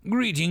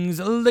Greetings,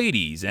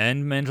 ladies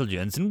and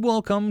gents, and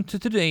welcome to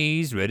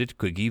today's Reddit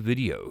Quickie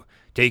video,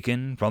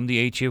 taken from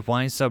the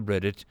HFY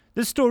subreddit.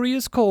 The story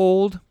is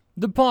called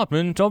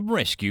Department of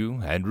Rescue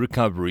and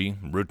Recovery,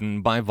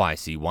 written by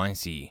Vicey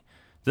Wicey.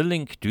 The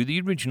link to the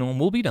original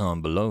will be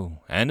down below,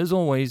 and as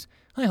always,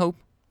 I hope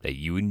that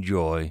you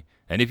enjoy,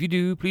 and if you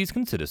do, please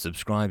consider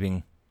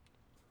subscribing.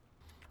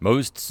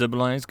 Most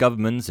civilized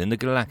governments in the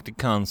Galactic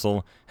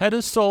Council had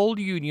a sole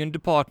union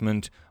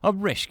department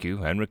of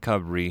rescue and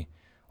recovery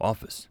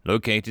office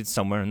located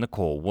somewhere in the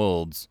core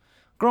worlds.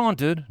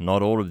 Granted,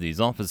 not all of these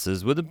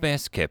offices were the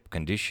best kept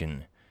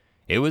condition.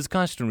 It was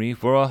customary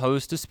for a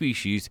host of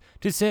species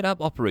to set up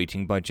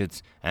operating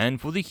budgets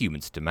and for the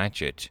humans to match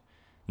it.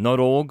 Not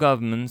all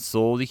governments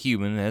saw the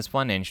human as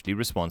financially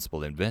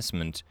responsible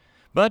investment,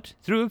 but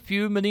threw a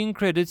few million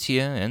credits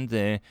here and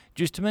there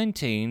just to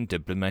maintain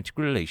diplomatic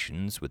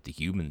relations with the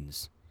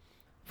humans.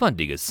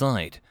 Funding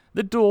aside,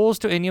 the doors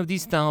to any of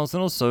these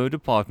 1,000 or so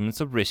departments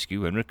of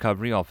rescue and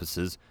recovery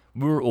offices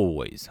were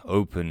always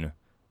open.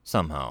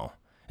 Somehow.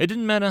 It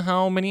didn't matter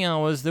how many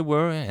hours there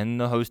were in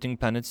the hosting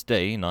planet's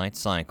day-night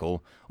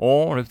cycle,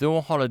 or if there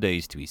were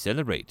holidays to be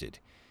celebrated.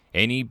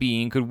 Any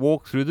being could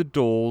walk through the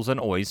doors and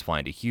always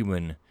find a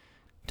human.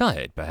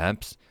 Tired,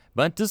 perhaps,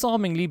 but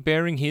disarmingly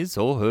baring his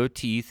or her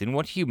teeth in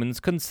what humans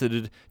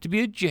considered to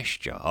be a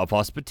gesture of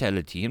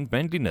hospitality and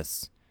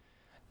friendliness.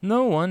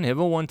 No one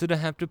ever wanted to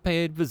have to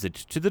pay a visit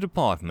to the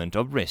Department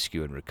of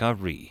Rescue and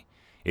Recovery.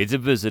 It's a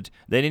visit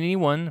that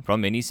anyone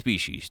from any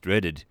species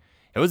dreaded.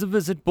 It was a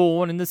visit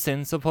born in the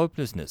sense of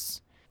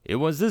hopelessness. It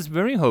was this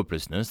very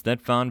hopelessness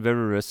that found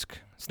Verarisk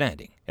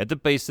standing at the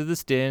base of the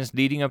stairs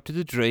leading up to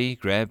the Dre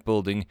Grab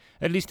building,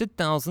 at least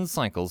 1,000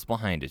 cycles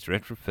behind its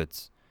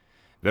retrofits.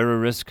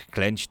 Verarisk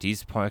clenched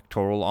his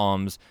pectoral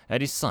arms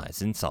at his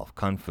sides in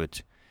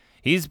self-comfort.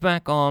 His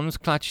back arms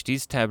clutched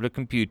his tablet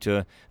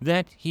computer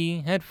that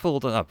he had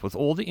filled up with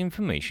all the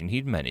information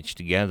he'd managed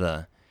to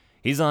gather.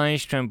 His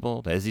eyes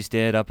trembled as he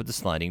stared up at the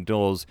sliding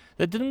doors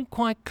that didn't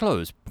quite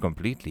close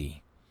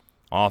completely.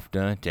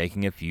 After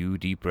taking a few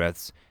deep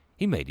breaths,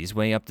 he made his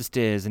way up the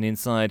stairs and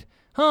inside.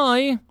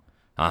 "Hi!"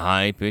 A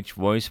high-pitched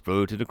voice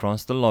floated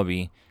across the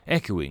lobby,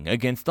 echoing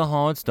against the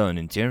hard stone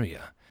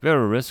interior.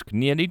 Verarisk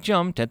nearly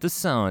jumped at the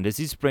sound as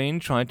his brain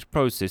tried to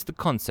process the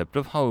concept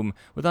of home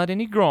without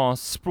any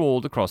grass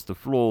sprawled across the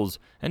floors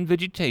and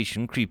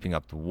vegetation creeping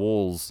up the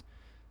walls.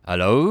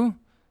 "Hello?"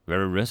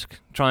 Verarisk,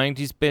 trying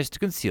his best to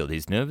conceal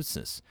his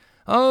nervousness.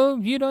 "Oh,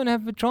 you don't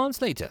have a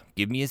translator.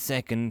 Give me a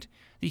second,"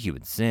 the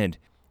human said.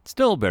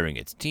 Still baring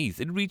its teeth,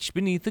 it reached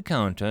beneath the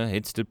counter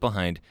it stood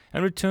behind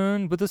and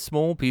returned with a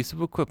small piece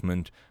of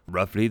equipment,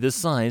 roughly the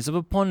size of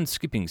a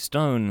pond-skipping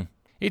stone.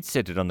 It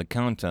set it on the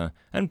counter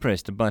and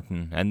pressed a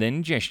button, and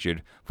then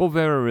gestured for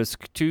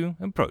Verarisk to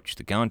approach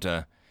the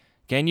counter.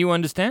 "Can you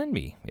understand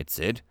me?" it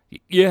said.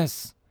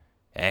 "Yes."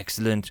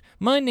 "Excellent.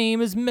 My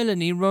name is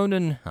Melanie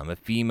Ronan. I'm a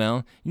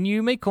female, and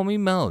you may call me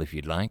Mel if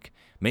you'd like.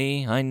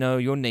 May I know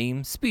your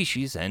name,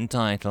 species, and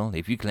title,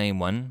 if you claim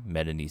one?"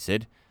 Melanie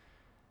said.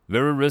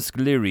 "Verarisk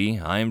Leary.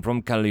 I am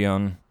from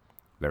Kallion,"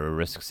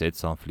 Verarisk said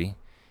softly.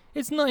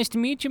 "It's nice to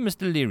meet you,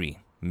 Mr. Leary,"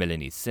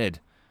 Melanie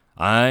said.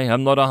 "I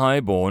am not a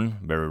highborn,"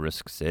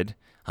 Verarisk said.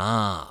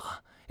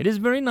 "Ah, it is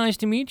very nice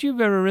to meet you,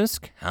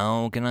 Verarisk.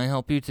 How can I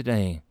help you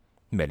today?"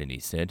 Melanie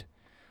said.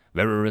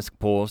 Verarisk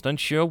paused,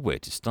 unsure where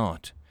to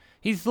start.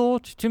 He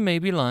thought to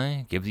maybe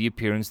lie, give the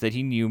appearance that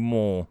he knew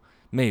more.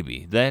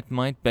 Maybe that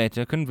might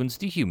better convince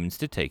the humans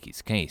to take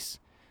his case.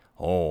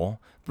 Or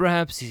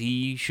perhaps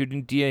he should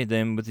endear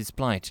them with his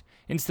plight,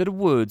 instead of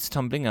words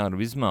tumbling out of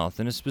his mouth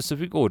in a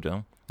specific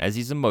order, as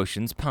his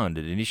emotions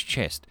pounded in his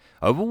chest,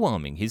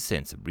 overwhelming his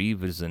sense of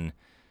reason.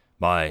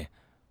 My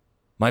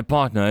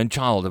partner and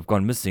child have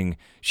gone missing.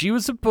 She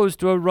was supposed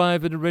to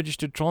arrive at a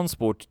registered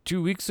transport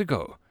 2 weeks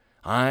ago.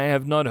 I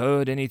have not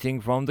heard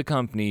anything from the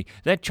company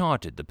that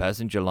chartered the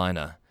passenger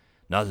liner.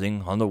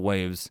 Nothing on the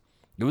waves.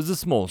 It was a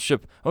small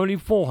ship, only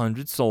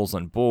 400 souls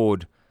on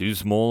board. Too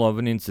small of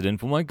an incident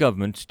for my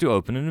government to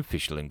open an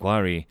official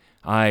inquiry.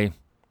 I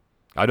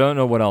don't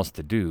know what else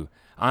to do.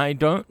 I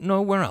don't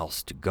know where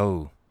else to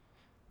go,"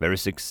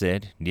 Verarisk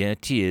said, near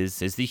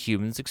tears as the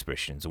human's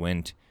expressions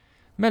went.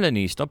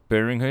 Melanie stopped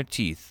baring her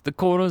teeth, the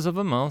corners of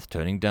her mouth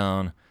turning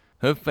down.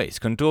 Her face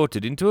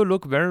contorted into a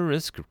look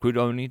Verarisk could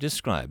only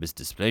describe as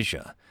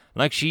displeasure,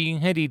 like she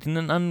had eaten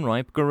an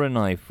unripe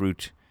Guaranai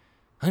fruit.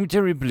 "I'm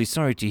terribly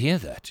sorry to hear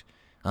that.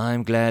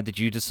 I'm glad that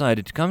you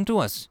decided to come to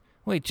us.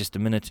 Wait just a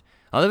minute.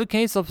 I'll have a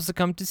case officer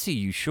come to see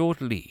you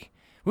shortly.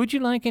 Would you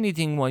like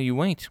anything while you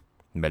wait?"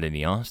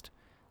 Melanie asked.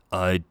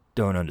 "I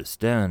don't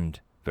understand,"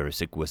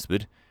 Verarisk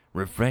whispered.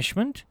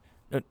 "Refreshment?"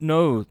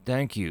 No,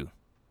 thank you,"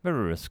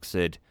 Verarisk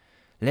said.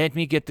 "Let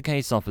me get the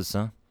case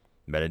officer,"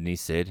 Melanie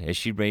said as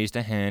she raised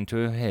a hand to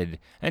her head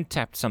and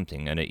tapped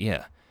something in her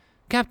ear.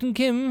 "Captain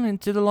Kim,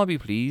 into the lobby,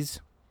 please."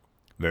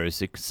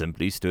 Verarisk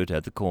simply stood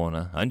at the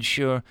corner,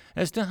 unsure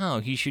as to how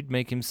he should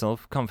make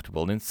himself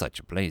comfortable in such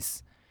a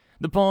place.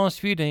 The past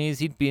few days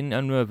he'd been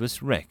a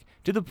nervous wreck,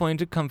 to the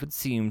point of comfort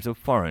seemed a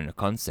foreign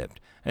concept,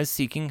 as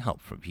seeking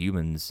help from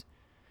humans.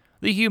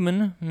 The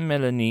human,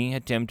 Melanie,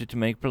 attempted to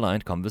make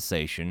polite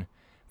conversation.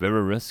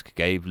 Veririsk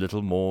gave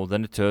little more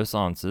than terse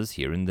answers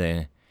here and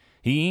there.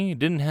 He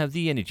didn't have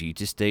the energy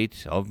to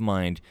state of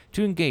mind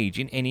to engage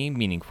in any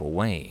meaningful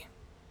way.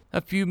 A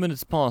few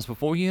minutes passed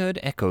before he heard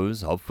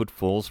echoes of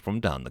footfalls from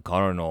down the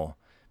corridor.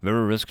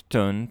 Veririsk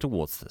turned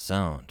towards the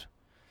sound.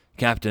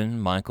 Captain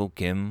Michael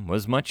Kim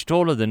was much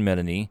taller than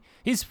Melanie.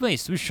 His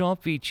face was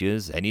sharp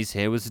features, and his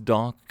hair was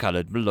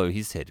dark-colored below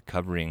his head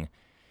covering,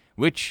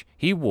 which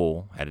he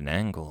wore at an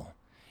angle.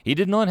 He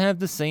did not have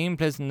the same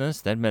pleasantness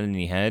that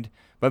Melanie had,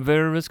 but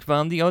Veririsk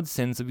found the odd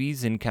sense of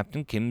ease in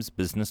Captain Kim's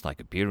business-like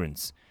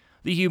appearance.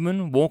 The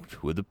human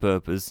walked with a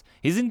purpose,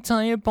 his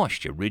entire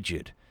posture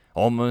rigid,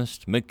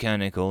 almost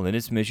mechanical in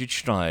its measured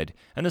stride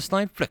and a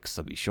slight flex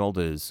of his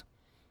shoulders.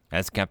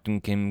 As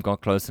Captain Kim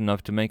got close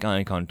enough to make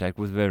eye contact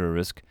with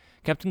Veririsk,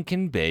 Captain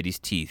Kim bared his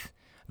teeth,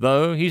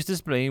 though his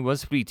display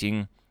was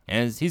fleeting,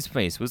 as his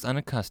face was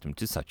unaccustomed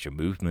to such a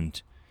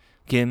movement.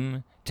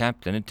 Kim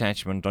tapped an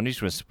attachment on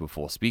his wrist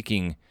before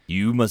speaking.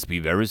 "You must be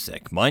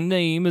Veririsk. My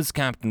name is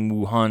Captain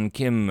Wuhan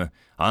Kim.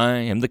 I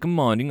am the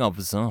commanding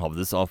officer of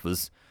this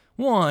office.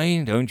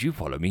 Why don't you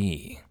follow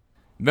me?"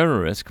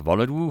 Veririsk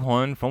followed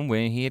Wuhan from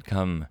where he had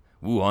come.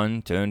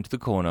 Wuhan turned to the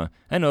corner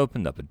and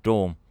opened up a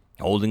door,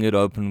 holding it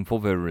open for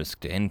Veririsk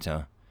to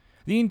enter.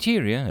 The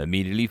interior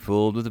immediately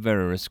filled with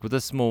Veririsk with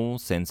a small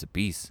sense of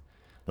peace.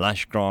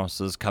 Lush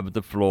grasses covered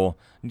the floor,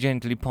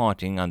 gently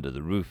parting under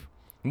the roof.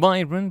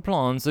 Vibrant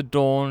plants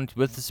adorned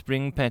with the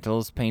spring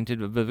petals painted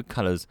with vivid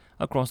colors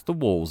across the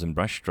walls in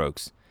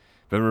brushstrokes.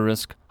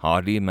 Veririsk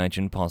hardly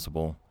imagined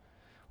possible.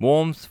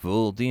 Warmth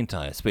filled the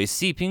entire space,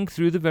 seeping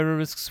through the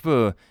Veririsk's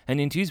fur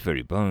and into his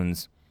very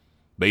bones.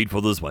 "Paid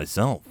for this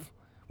myself."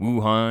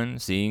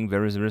 Wuhan, seeing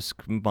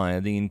Veririsk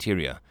admire the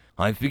interior.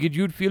 "I figured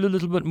you'd feel a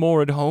little bit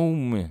more at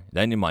home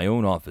than in my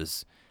own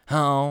office.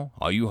 How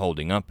are you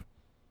holding up?"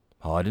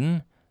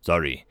 "Pardon?"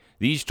 "Sorry,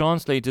 these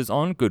translators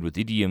aren't good with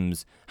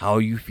idioms. How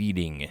are you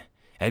feeling?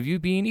 Have you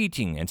been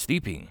eating and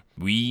sleeping?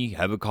 We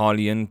have a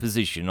Carlian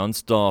position on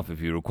staff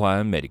if you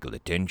require medical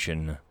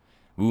attention,"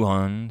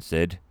 Wuhan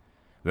said.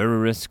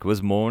 Veririsk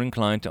was more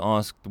inclined to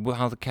ask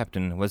how the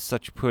captain with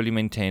such poorly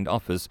maintained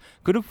office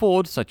could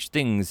afford such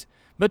things,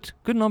 but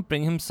could not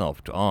bring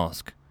himself to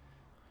ask.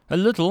 "A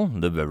little,"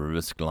 the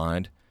Veririsk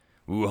lied.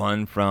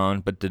 Wuhan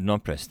frowned, but did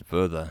not press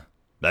further.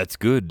 "That's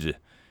good.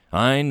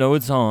 I know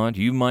it's hard.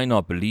 You might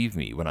not believe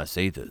me when I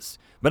say this,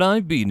 but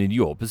I've been in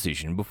your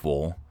position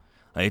before.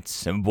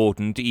 It's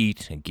important to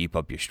eat and keep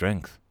up your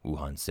strength,"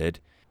 Wuhan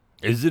said.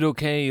 "Is it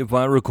okay if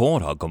I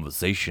record our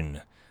conversation?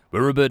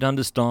 We're a bit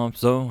understaffed,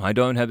 so I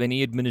don't have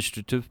any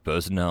administrative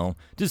personnel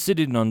to sit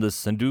in on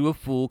this and do a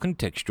full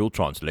contextual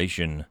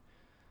translation."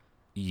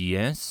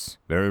 "Yes,"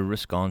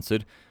 Veririsk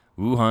answered.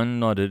 Wuhan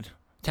nodded,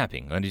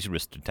 tapping on his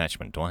wrist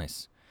attachment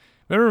twice.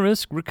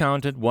 Veririsk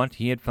recounted what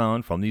he had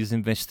found from these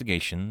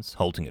investigations,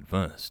 halting at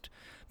first,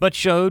 but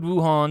showed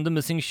Wuhan the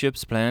missing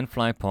ship's planned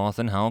flight path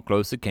and how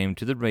close it came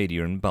to the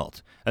Radian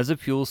belt as a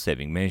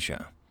fuel-saving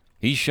measure.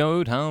 He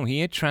showed how he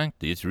had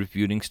tracked its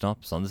refueling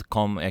stops on the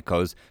comm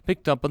echoes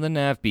picked up on the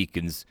nav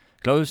beacons,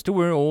 close to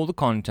where all the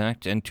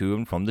contact and to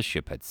and from the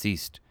ship had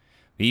ceased.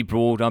 He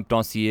brought up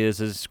dossiers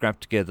as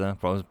scrapped together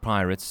from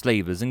pirates,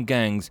 slavers, and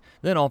gangs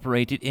that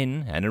operated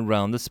in and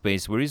around the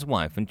space where his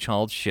wife and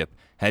child's ship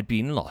had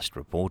been last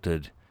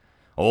reported.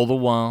 All the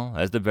while,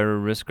 as the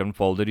Veririsk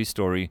unfolded his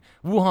story,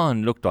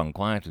 Wuhan looked on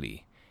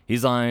quietly.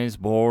 His eyes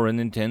bore an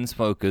intense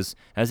focus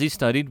as he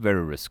studied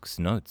Veririsk's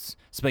notes,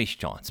 space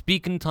charts,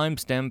 beacon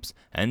timestamps,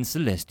 and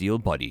celestial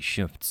body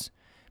shifts.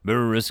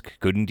 Veririsk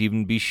couldn't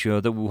even be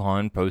sure that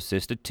Wuhan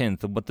processed a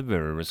tenth of what the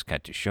Veririsk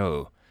had to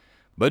show.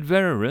 But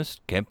Veririsk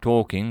kept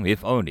talking,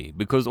 if only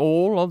because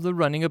all of the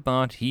running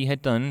about he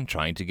had done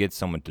trying to get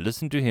someone to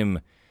listen to him,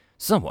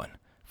 someone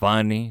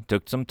finally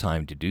took some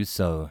time to do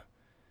so.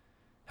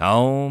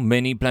 "How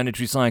many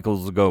planetary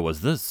cycles ago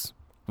was this?"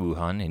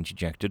 Wuhan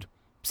interjected.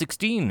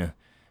 16.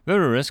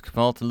 Veririsk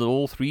felt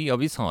all three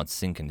of his hearts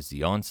sink as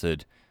he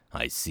answered.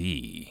 "I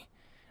see.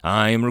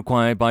 I am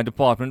required by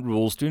department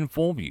rules to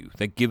inform you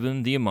that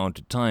given the amount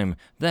of time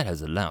that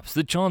has elapsed,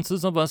 the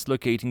chances of us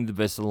locating the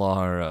vessel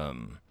are,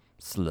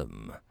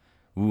 slim,"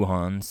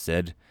 Wuhan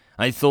said.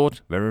 "I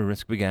thought,"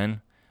 Veririsk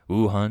began.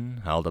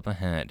 Wuhan held up a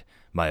hand.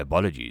 "My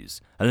apologies.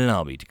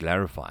 Allow me to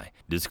clarify.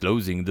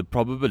 Disclosing the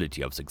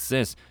probability of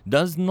success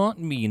does not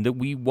mean that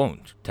we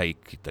won't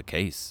take the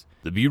case.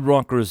 The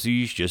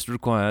bureaucracies just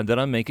require that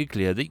I make it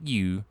clear that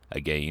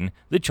again,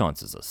 the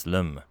chances are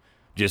slim.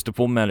 Just a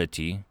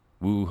formality,"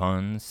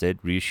 Wuhan said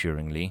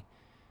reassuringly.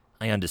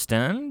 "I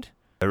understand,"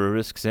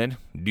 Veririsk said.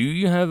 "Do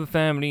you have a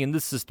family in the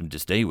system to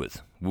stay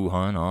with?"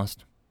 Wuhan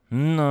asked.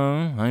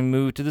 "No, I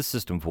moved to the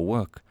system for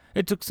work.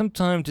 It took some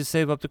time to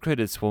save up the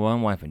credits for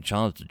my wife and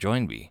child to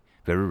join me,"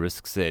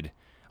 Veririsk said.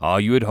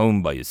 "Are you at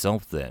home by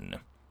yourself then?"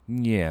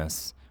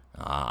 "Yes."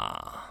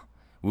 "Ah."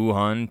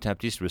 Wuhan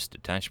tapped his wrist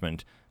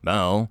attachment.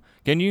 "Mal,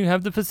 can you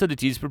have the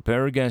facilities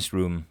prepare a guest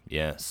room?"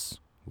 "Yes."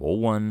 "Or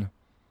one."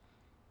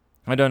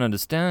 "I don't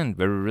understand."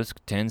 Veririsk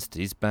tensed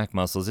his back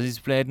muscles and his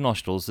flared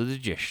nostrils as a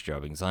gesture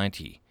of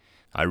anxiety.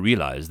 I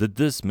realize that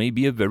this may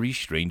be a very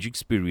strange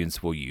experience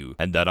for you,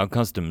 and that our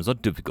customs are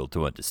difficult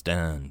to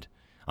understand.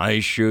 I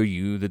assure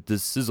you that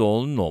this is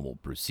all normal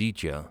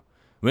procedure.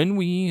 When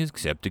we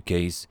accept a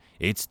case,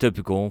 it's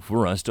typical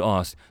for us to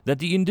ask that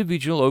the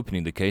individual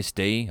opening the case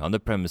stay on the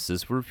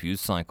premises for a few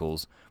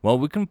cycles while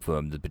we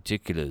confirm the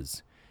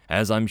particulars.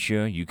 As I'm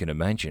sure you can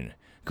imagine,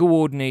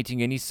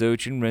 coordinating any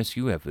search and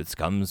rescue efforts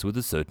comes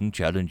with certain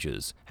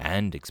challenges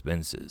and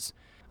expenses.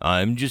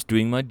 I'm just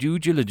doing my due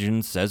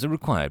diligence as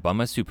required by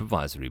my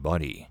supervisory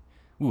body,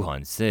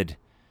 Wuhan said.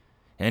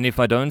 And if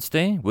I don't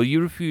stay, will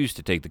you refuse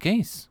to take the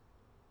case?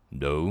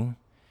 No.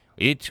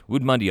 It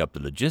would muddy up the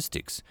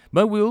logistics,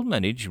 but we'll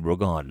manage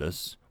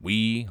regardless.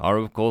 We are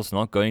of course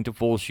not going to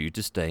force you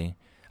to stay.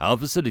 Our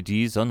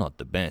facilities are not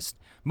the best,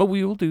 but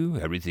we will do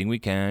everything we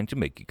can to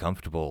make you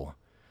comfortable.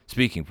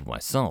 Speaking for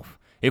myself,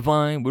 if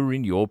I were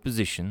in your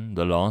position,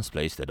 the last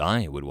place that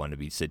I would want to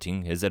be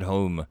sitting is at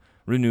home,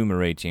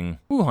 remunerating,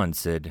 Wuhan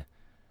said.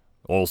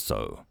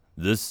 Also,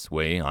 this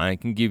way I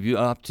can give you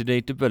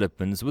up-to-date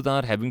developments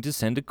without having to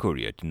send a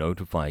courier to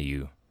notify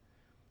you.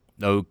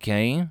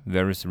 Okay,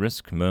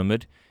 Verisk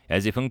murmured.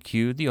 As if on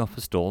cue, the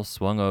office door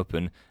swung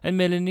open, and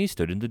Melanie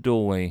stood in the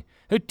doorway,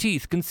 her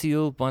teeth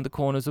concealed by the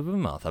corners of her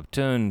mouth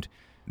upturned.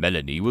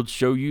 Melanie will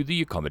show you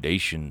the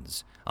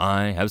accommodations.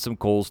 I have some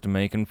calls to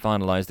make and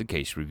finalize the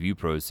case review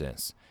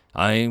process.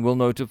 I will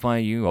notify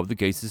you of the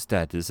case's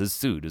status as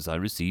soon as I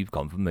receive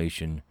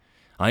confirmation.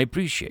 I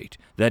appreciate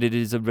that it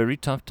is a very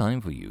tough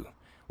time for you.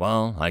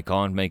 While I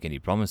can't make any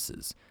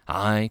promises,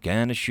 I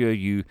can assure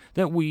you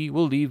that we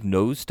will leave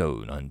no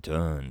stone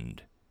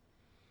unturned.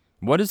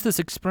 What is this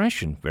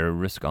expression?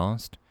 Verisk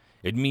asked.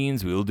 It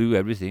means we'll do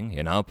everything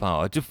in our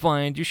power to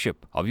find your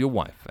ship of your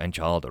wife and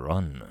child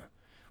Arun,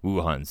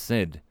 Wuhan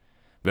said.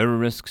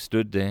 Verisk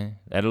stood there,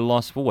 at a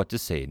loss for what to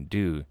say and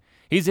do,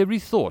 his every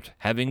thought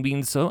having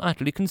been so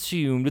utterly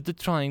consumed with the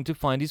trying to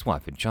find his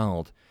wife and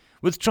child,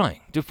 with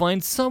trying to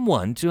find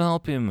someone to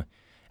help him.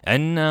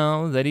 And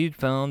now that he'd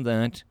found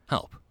that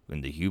help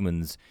in the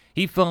humans,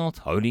 he felt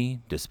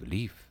only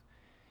disbelief.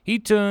 He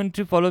turned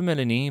to follow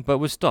Melanie, but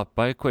was stopped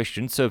by a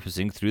question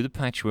surfacing through the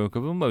patchwork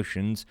of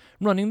emotions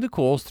running the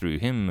course through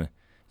him.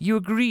 You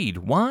agreed.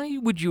 Why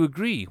would you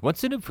agree?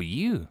 What's in it for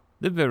you?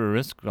 The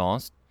Verisk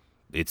asked.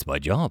 It's my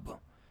job.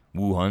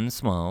 Wuhan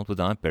smiled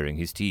without baring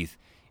his teeth.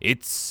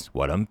 It's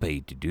what I'm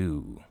paid to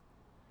do.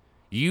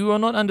 You are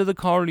not under the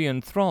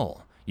Carlian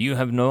thrall. You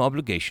have no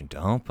obligation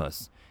to help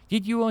us.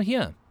 Yet you are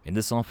here, in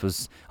this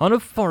office, on a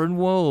foreign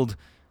world,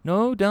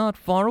 no doubt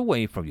far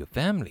away from your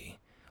family.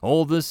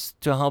 All this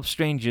to help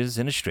strangers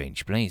in a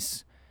strange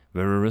place,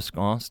 Verisk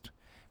asked.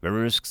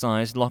 Verisk's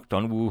eyes locked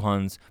on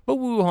Wuhan's, but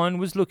Wuhan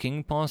was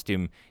looking past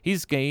him,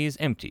 his gaze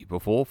empty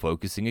before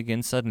focusing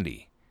again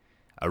suddenly.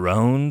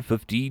 Around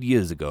 15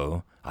 years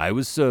ago, I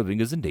was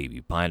serving as a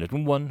Navy pilot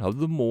on one of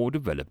the more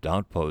developed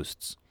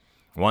outposts.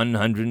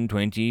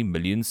 120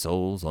 million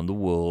souls on the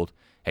world,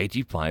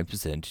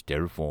 85%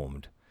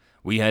 terraformed.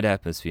 We had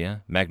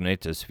atmosphere,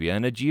 magnetosphere,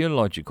 and a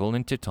geological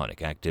and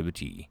tectonic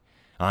activity.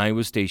 I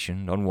was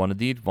stationed on one of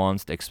the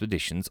Advanced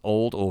Expedition's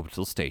old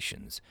orbital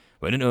stations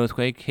when an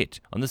earthquake hit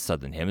on the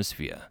southern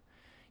hemisphere.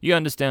 You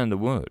understand the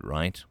word,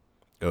 right?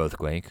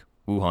 Earthquake,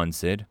 Wuhan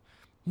said.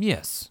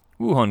 Yes,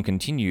 Wuhan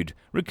continued,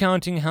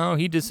 recounting how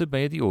he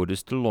disobeyed the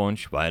orders to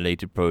launch,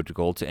 violated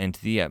protocol to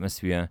enter the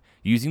atmosphere,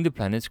 using the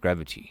planet's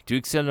gravity to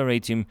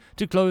accelerate him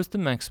to close the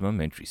maximum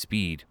entry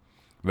speed.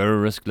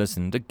 Verisk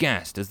listened,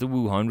 aghast as the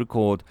Wuhan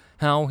recalled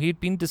how he had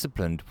been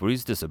disciplined for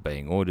his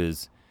disobeying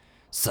orders.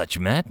 Such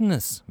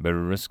madness,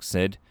 Verisk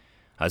said.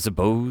 I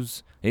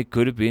suppose it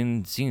could have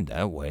been seen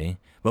that way,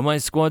 but my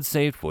squad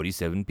saved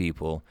 47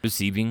 people,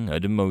 receiving a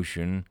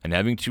demotion and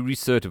having to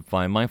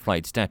recertify my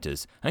flight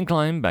status and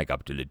climb back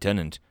up to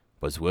lieutenant.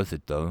 Was worth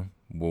it, though,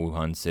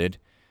 Wuhan said.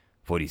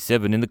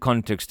 47 in the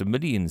context of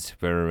millions,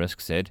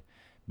 Verisk said.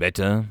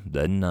 Better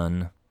than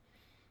none.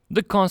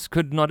 The cost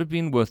could not have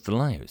been worth the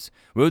lives.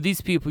 Were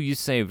these people you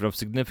saved of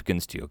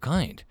significance to your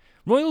kind?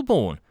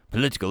 Royal-born,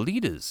 political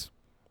leaders?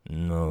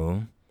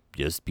 No.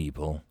 Just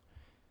people.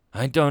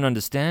 I don't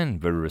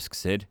understand, Verisk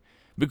said.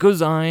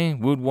 Because I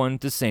would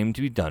want the same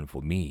to be done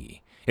for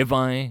me. If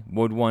I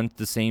would want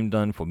the same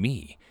done for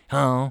me,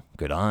 how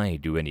could I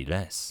do any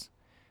less?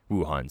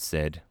 Wuhan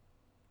said.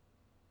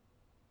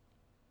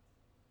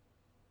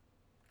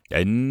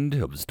 End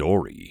of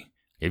story.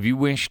 If you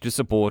wish to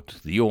support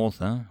the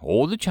author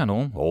or the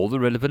channel, all the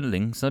relevant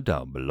links are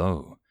down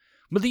below.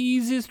 But the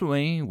easiest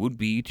way would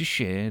be to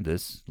share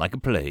this like a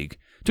plague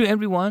to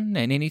everyone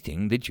and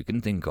anything that you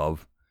can think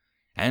of.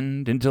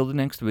 And until the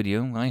next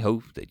video, I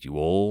hope that you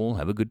all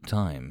have a good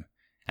time,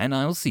 and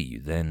I'll see you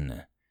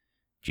then.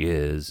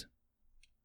 Cheers.